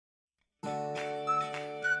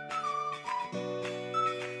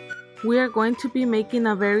We are going to be making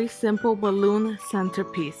a very simple balloon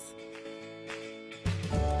centerpiece.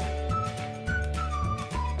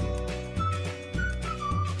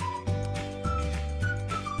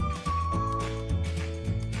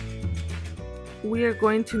 We are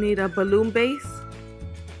going to need a balloon base,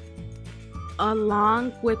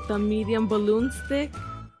 along with a medium balloon stick,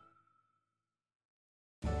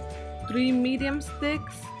 3 medium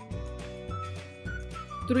sticks,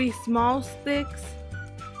 3 small sticks,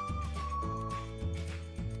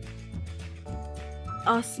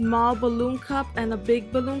 a small balloon cup and a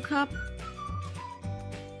big balloon cup,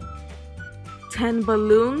 10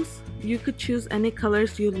 balloons. You could choose any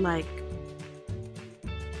colors you like,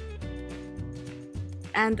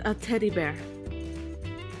 and a teddy bear.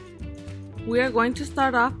 We are going to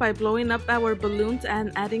start off by blowing up our balloons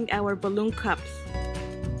and adding our balloon cups.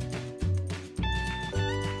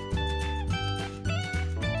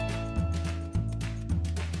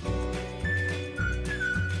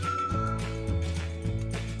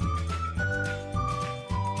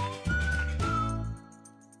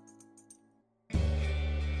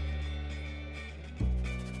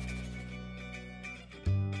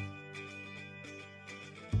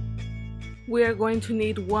 We are going to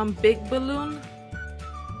need 1 big balloon,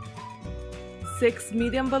 6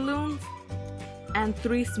 medium balloons, and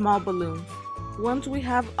 3 small balloons. Once we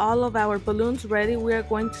have all of our balloons ready, we are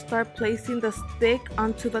going to start placing the stick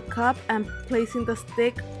onto the cup and placing the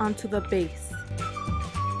stick onto the base.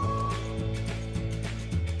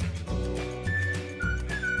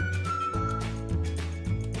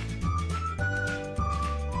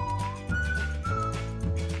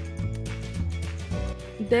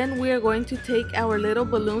 Then we are going to take our little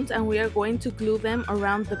balloons and we are going to glue them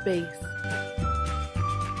around the base.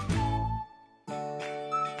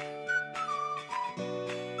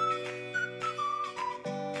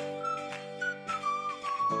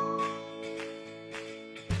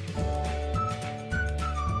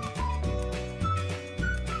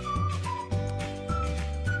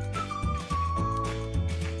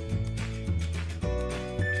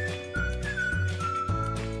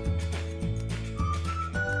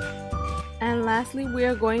 And lastly, we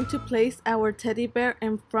are going to place our teddy bear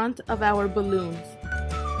in front of our balloons.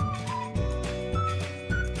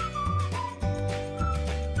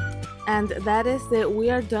 And that is it. We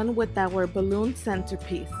are done with our balloon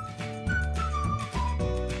centerpiece.